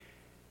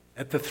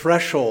At the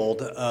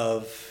threshold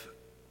of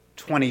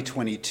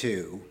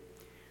 2022,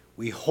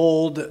 we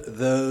hold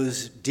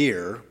those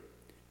dear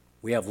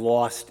we have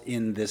lost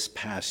in this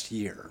past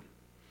year.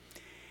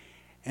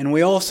 And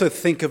we also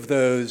think of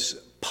those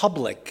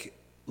public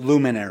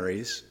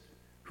luminaries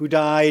who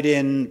died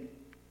in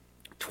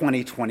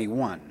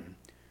 2021,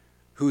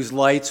 whose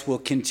lights will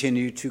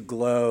continue to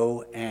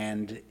glow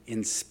and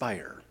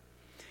inspire.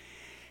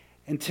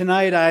 And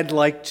tonight I'd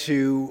like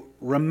to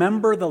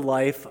remember the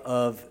life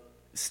of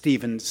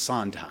Stephen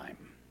Sondheim.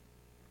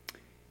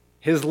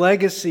 His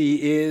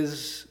legacy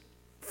is,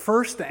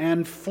 first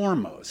and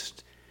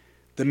foremost,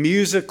 the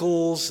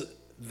musicals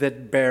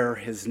that bear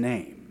his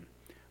name,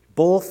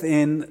 both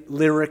in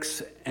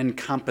lyrics and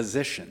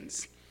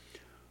compositions.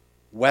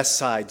 West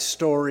Side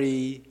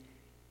Story,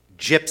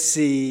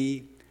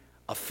 Gypsy,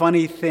 A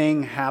Funny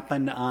Thing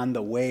Happened on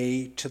the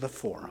Way to the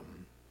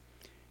Forum,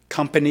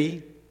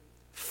 Company,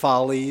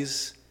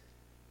 Follies,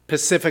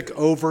 Pacific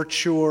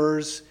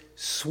Overtures,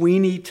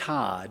 Sweeney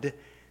Todd,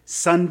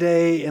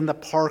 Sunday in the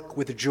Park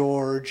with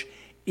George,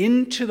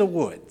 Into the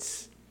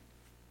Woods.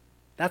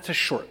 That's a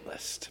short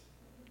list.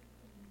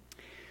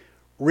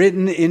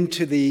 Written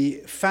into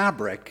the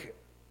fabric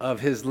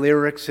of his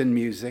lyrics and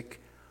music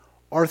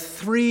are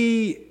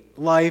three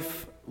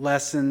life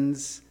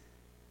lessons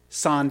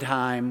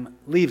Sondheim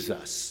leaves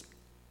us.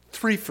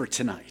 Three for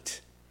tonight.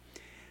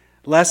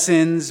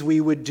 Lessons we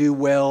would do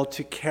well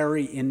to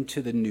carry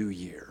into the new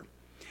year.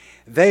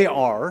 They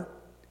are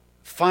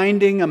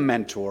finding a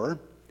mentor,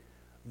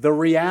 the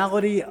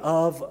reality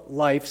of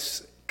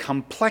life's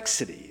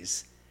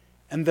complexities,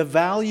 and the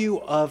value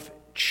of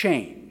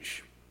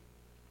change.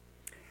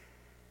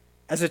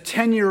 As a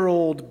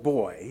 10-year-old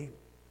boy,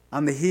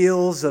 on the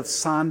heels of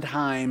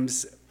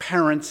Sondheim's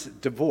parents'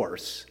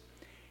 divorce,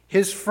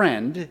 his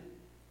friend,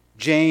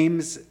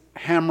 James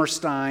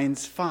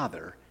Hammerstein's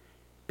father,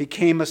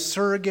 became a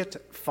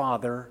surrogate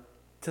father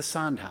to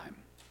Sondheim.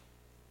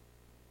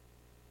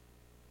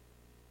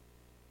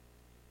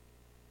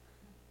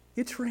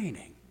 It's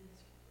raining.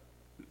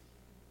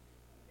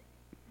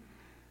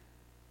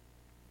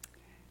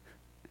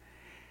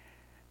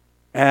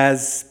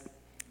 As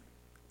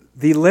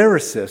the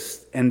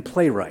lyricist and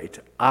playwright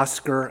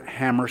Oscar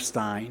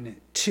Hammerstein,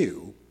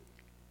 too,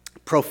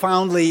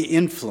 profoundly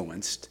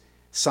influenced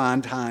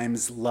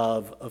Sondheim's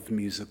love of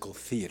musical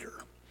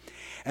theater.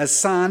 As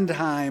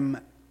Sondheim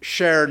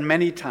shared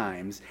many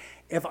times,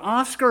 if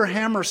Oscar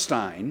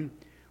Hammerstein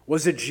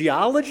was a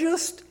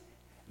geologist,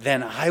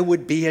 then I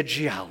would be a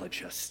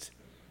geologist.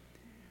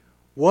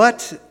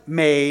 What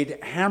made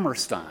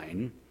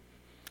Hammerstein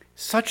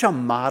such a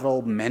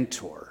model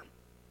mentor?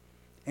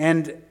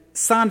 And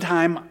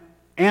Sondheim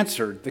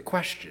answered the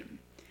question.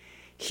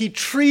 He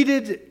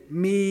treated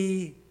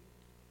me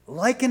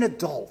like an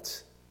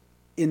adult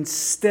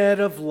instead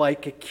of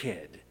like a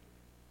kid.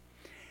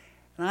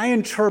 And I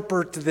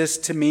interpret this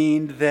to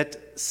mean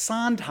that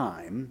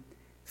Sondheim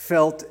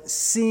felt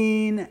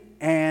seen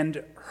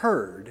and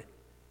heard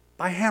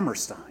by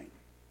Hammerstein.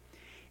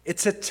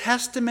 It's a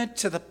testament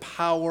to the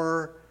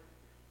power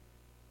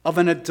of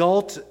an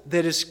adult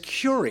that is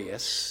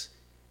curious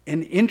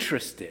and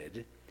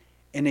interested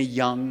in a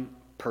young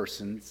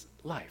person's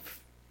life.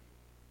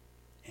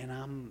 And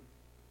I'm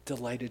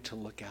delighted to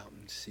look out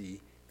and see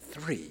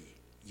three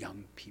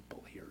young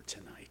people here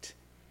tonight.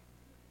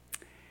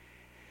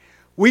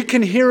 We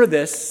can hear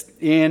this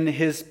in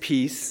his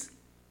piece,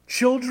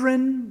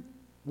 Children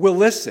Will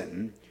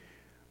Listen,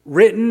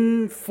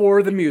 written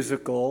for the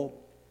musical,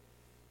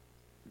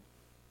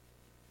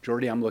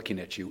 Jordy, I'm looking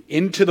at you,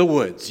 Into the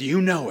Woods,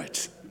 you know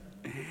it.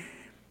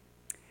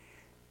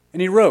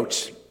 And he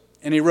wrote,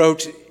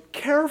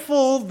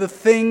 careful the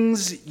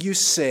things you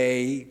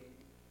say,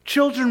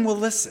 children will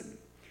listen.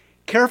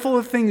 Careful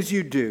the things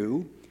you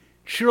do,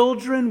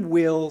 children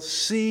will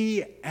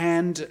see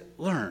and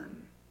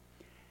learn.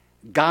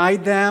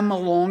 Guide them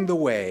along the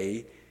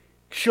way,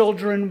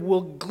 children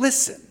will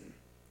glisten.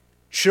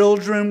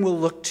 Children will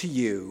look to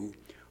you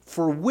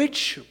for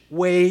which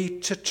way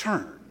to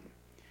turn.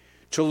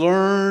 To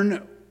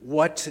learn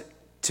what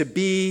to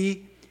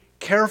be,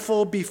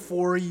 careful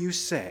before you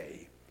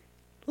say,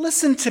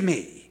 listen to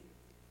me.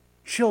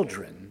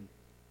 Children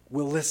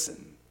will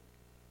listen.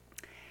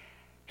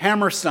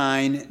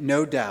 Hammerstein,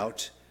 no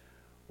doubt,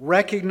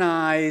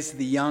 recognized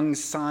the young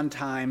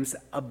Sondheim's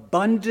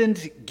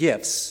abundant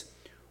gifts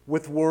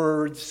with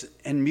words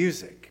and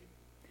music.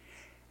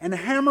 And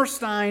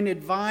Hammerstein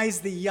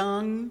advised the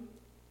young,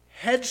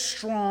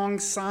 headstrong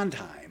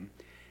Sondheim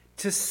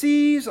to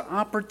seize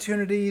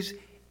opportunities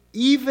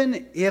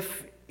even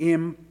if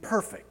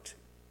imperfect.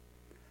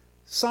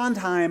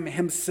 Sondheim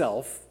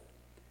himself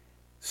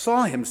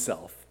saw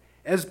himself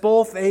as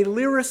both a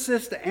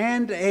lyricist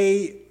and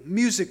a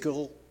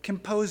musical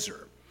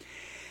composer.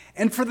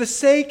 And for the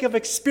sake of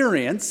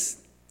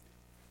experience,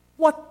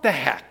 what the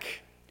heck?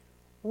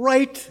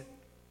 Write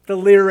the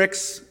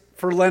lyrics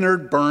for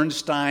Leonard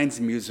Bernstein's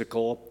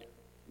musical,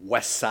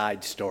 West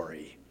Side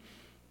Story.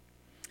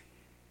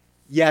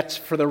 Yet,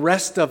 for the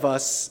rest of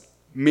us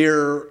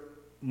mere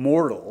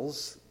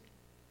mortals,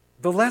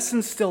 the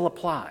lesson still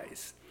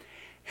applies.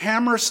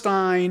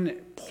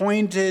 Hammerstein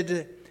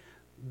pointed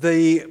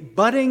the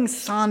budding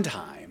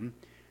Sondheim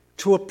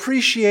to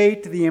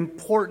appreciate the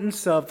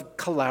importance of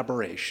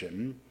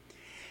collaboration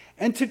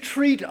and to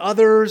treat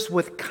others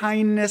with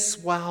kindness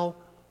while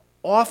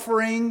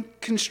offering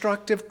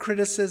constructive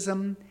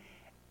criticism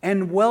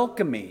and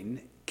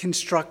welcoming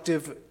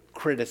constructive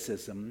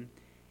criticism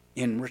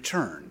in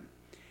return.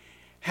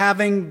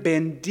 Having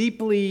been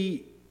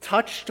deeply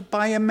touched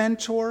by a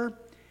mentor,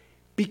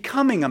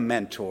 becoming a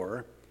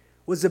mentor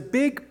was a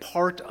big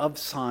part of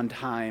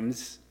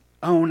Sondheim's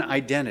own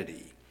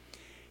identity.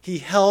 He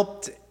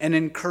helped and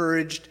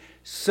encouraged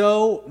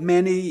so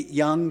many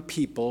young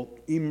people,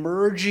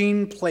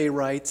 emerging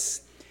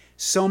playwrights.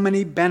 So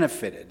many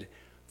benefited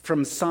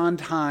from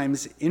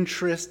Sondheim's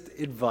interest,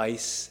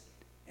 advice,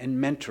 and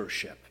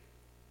mentorship.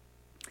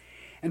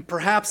 And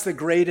perhaps the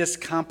greatest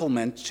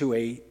compliment to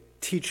a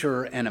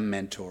teacher and a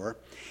mentor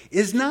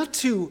is not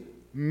to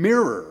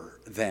mirror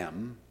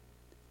them,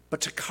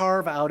 but to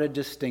carve out a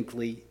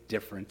distinctly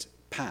different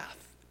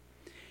path.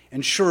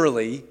 And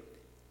surely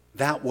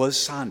that was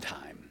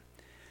Sondheim.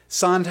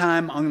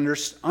 Sondheim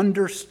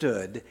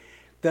understood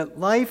that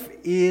life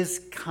is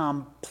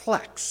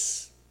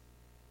complex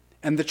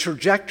and the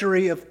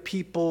trajectory of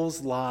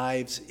people's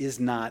lives is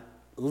not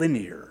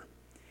linear.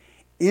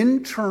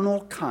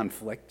 Internal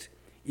conflict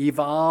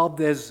evolved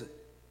as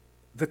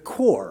the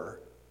core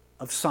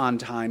of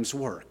Sondheim's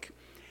work.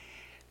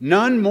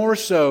 None more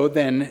so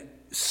than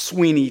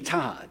Sweeney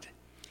Todd.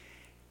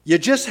 You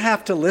just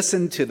have to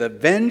listen to the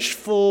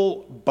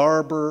vengeful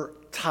barber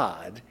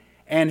Todd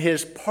and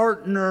his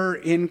partner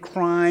in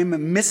crime,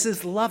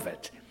 Mrs.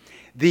 Lovett,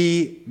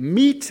 the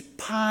meat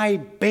pie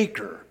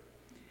baker,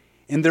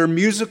 in their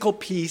musical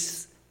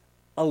piece,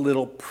 A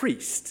Little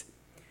Priest.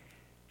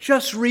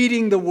 Just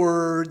reading the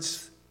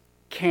words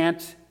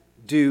can't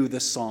do the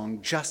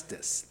song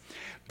justice.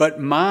 But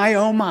my,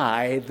 oh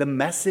my, the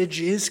message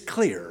is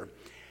clear.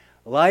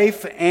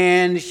 Life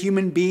and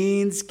human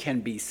beings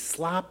can be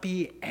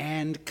sloppy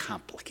and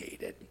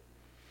complicated.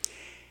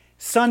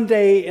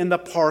 Sunday in the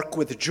Park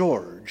with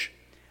George,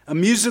 a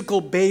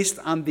musical based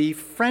on the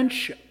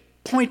French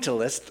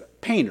pointillist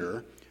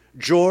painter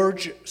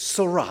Georges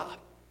Seurat,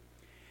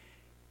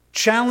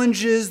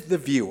 challenges the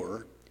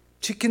viewer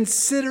to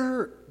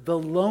consider the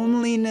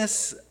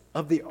loneliness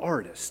of the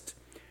artist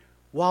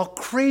while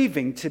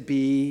craving to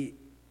be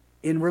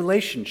in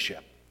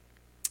relationship.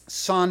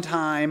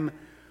 Sondheim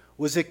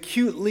was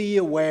acutely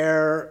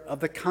aware of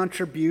the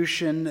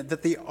contribution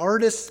that the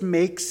artist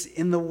makes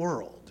in the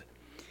world.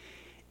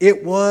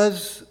 It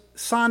was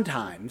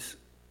Sondheim's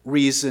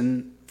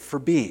reason for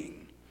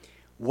being,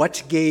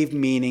 what gave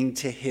meaning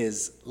to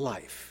his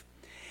life.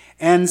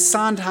 And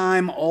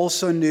Sondheim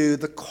also knew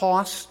the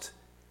cost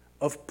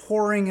of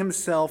pouring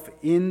himself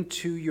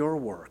into your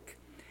work,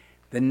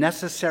 the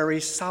necessary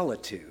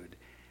solitude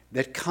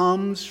that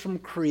comes from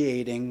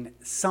creating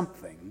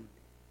something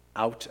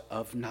out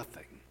of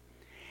nothing.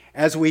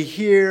 As we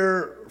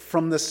hear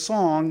from the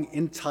song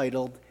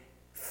entitled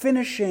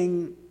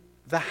Finishing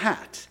the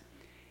Hat,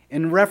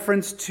 in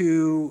reference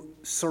to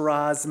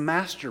Seurat's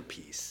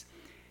masterpiece.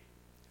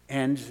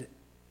 And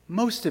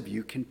most of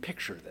you can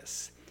picture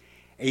this.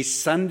 A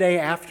Sunday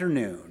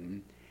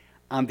afternoon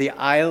on the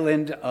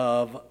island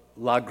of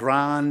La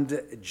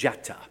Grande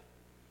Jatte.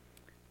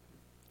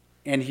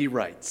 And he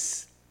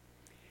writes,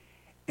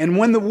 "And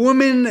when the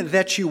woman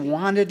that you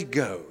wanted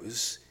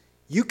goes,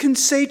 you can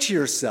say to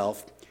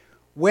yourself,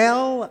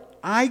 well,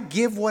 I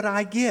give what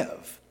I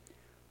give.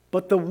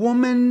 But the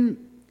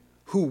woman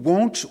who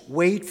won't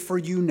wait for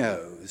you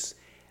knows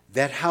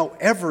that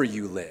however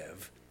you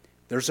live,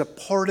 there's a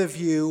part of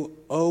you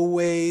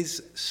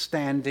always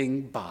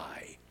standing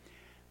by,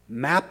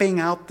 mapping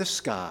out the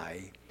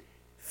sky,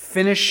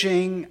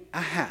 finishing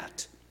a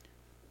hat,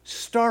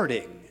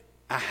 starting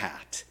a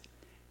hat,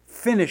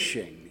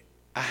 finishing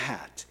a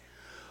hat.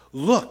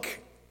 Look,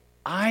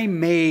 I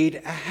made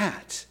a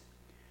hat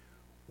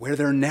where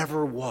there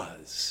never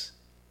was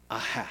a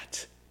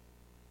hat."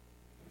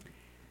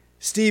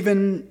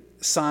 Stephen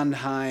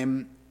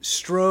Sondheim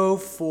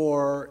strove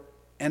for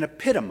and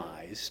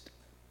epitomized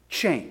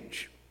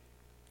change.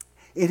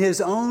 In his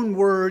own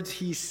words,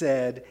 he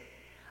said,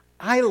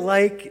 "I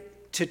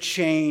like to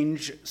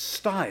change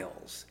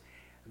styles.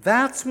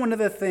 That's one of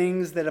the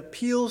things that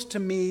appeals to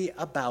me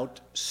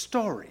about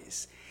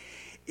stories,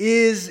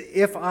 is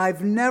if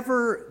I've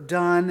never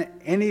done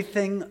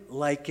anything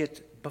like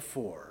it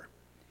before.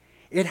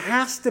 It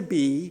has to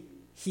be,"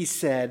 he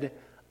said,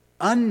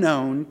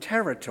 "unknown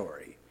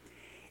territory.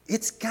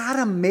 It's got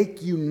to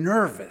make you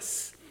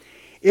nervous.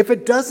 If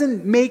it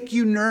doesn't make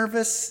you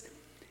nervous,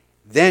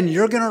 then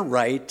you're going to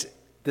write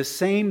the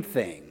same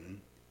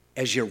thing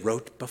as you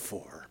wrote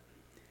before."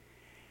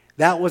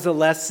 That was a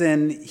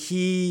lesson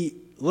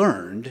he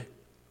learned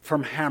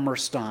from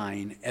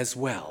Hammerstein as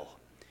well.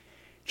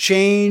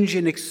 Change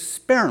and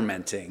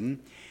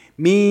experimenting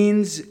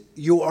means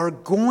you are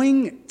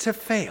going to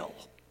fail.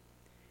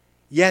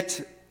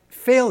 Yet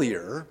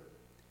failure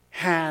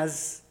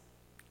has,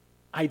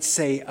 I'd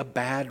say, a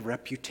bad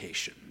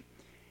reputation.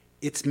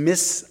 it's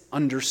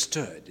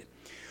misunderstood.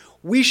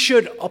 We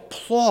should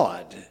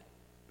applaud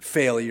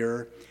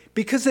failure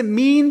because it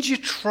means you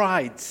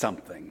tried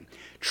something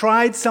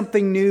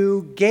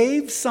new,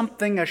 gave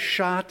something a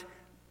shot,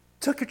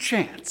 took a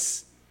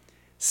chance.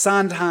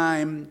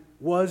 Sondheim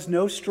was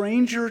no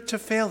stranger to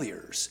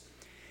failures.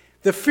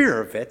 The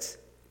fear of it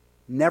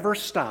never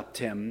stopped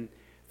him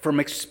from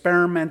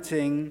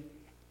experimenting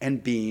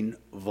and being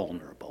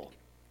vulnerable.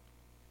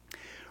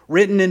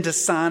 Written into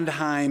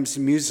Sondheim's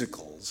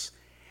musicals,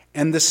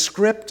 and the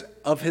script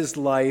of his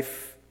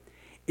life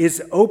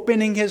is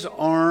opening his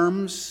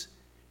arms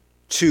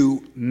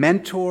to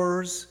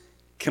mentors,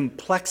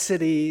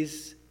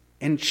 complexities,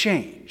 and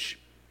change.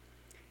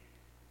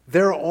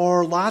 There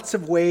are lots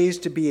of ways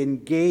to be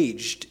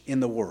engaged in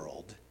the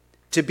world,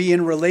 to be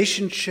in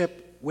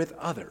relationship with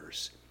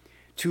others,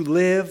 to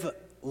live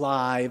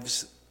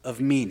lives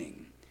of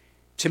meaning,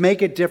 to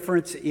make a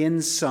difference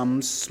in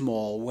some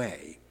small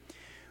way,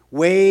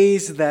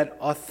 ways that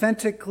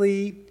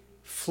authentically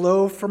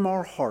flow from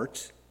our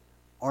heart,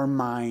 our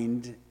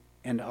mind,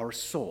 and our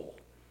soul.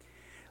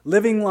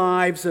 Living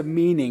lives of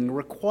meaning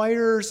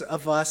requires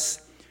of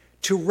us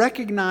to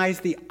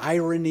recognize the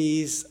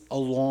ironies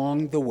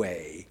along the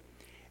way,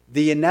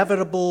 the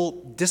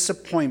inevitable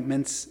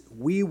disappointments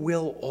we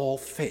will all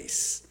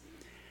face.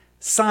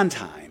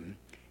 Sondheim,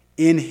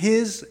 in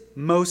his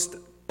most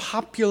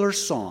popular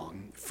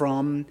song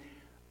from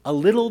A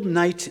Little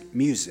Night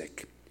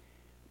Music,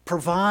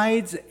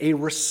 provides a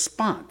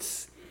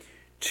response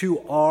to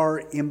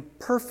our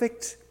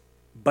imperfect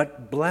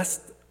but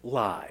blessed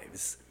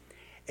lives,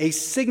 a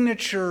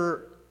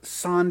signature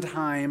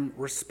Sondheim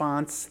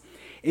response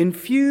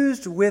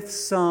infused with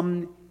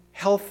some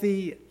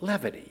healthy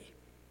levity.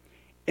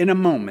 In a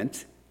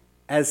moment,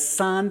 as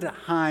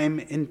Sondheim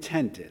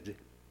intended,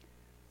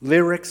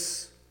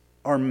 lyrics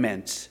are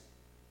meant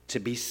to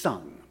be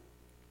sung.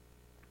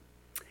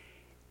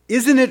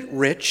 Isn't it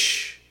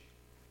rich?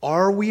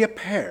 Are we a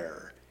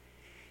pair?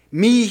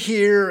 Me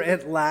here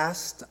at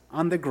last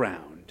on the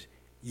ground,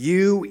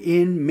 you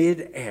in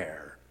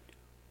midair.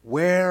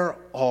 Where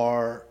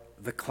are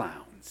the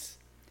clowns?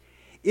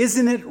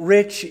 Isn't it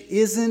rich?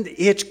 Isn't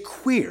it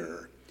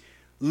queer?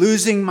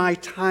 Losing my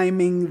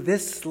timing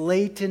this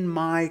late in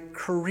my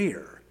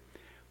career.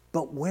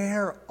 But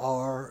where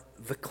are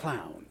the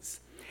clowns?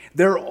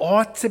 There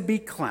ought to be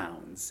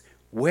clowns.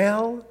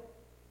 Well,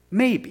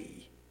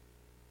 maybe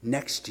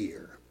next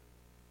year.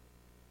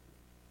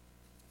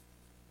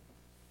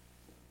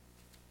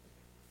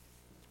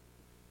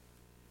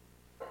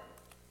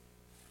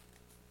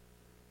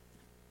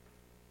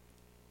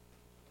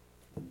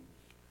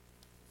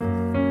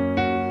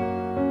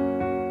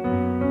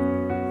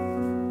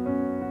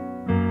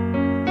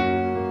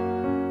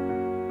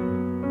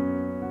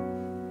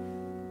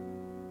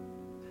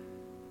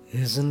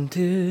 Isn't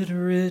it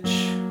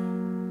rich?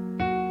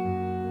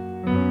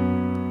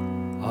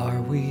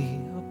 Are we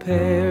a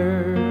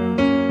pair?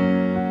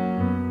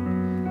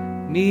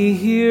 Me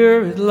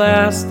here at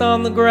last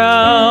on the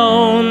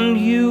ground,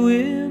 you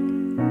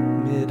in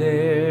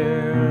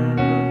midair.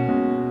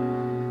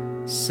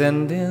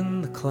 Send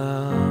in the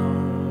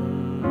clowns.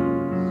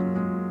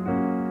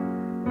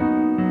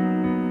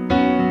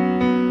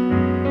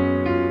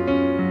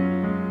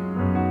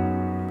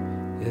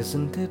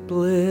 Isn't it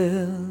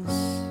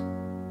bliss?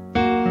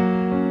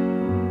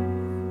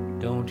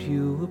 Don't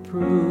you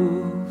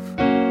approve?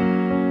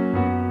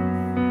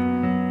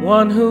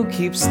 One who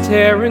keeps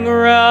tearing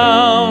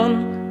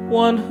around,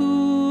 one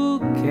who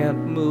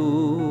can't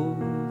move.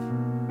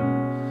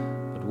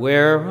 But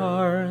where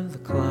are the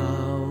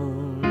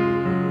clowns?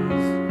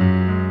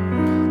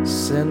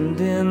 Send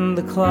in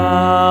the clowns.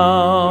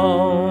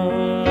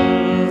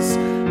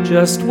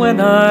 Just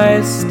when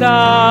I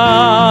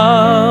stopped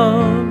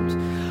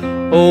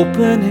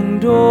opening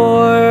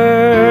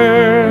doors,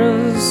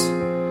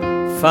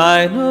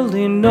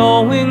 finally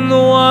knowing the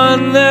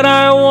one that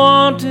I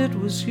wanted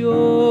was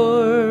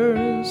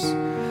yours,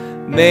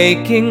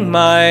 making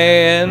my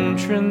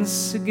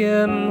entrance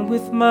again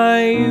with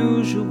my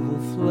usual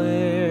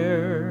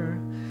flair,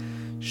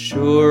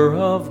 sure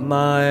of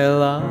my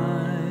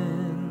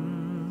lines,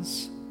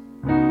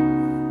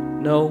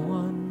 no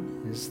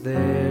one is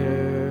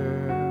there.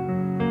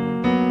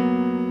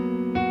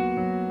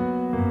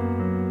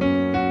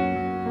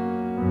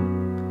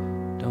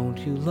 Don't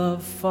you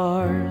love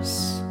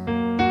farce?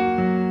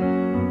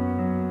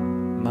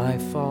 My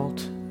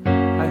fault,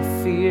 I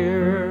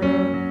fear.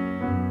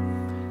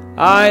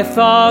 I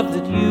thought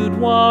that you'd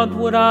want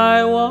what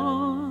I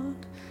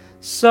want.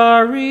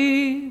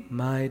 Sorry,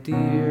 my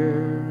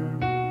dear.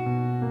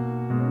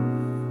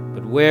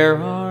 But where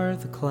are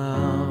the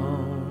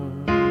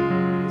clowns?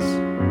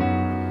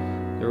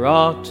 There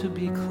ought to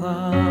be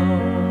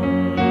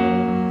clowns.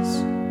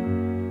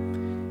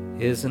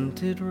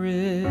 Isn't it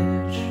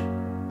rich?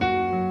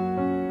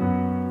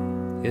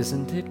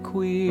 Isn't it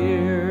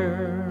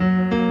queer?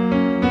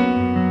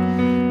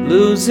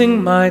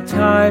 Losing my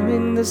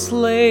timing this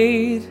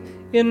late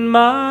in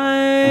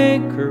my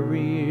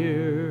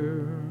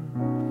career.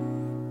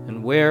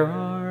 And where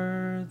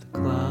are the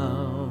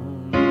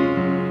clowns?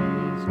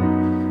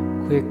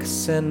 quick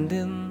send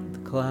in the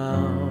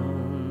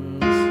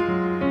clowns.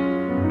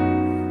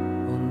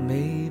 Well,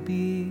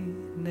 maybe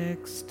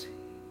next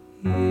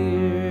year.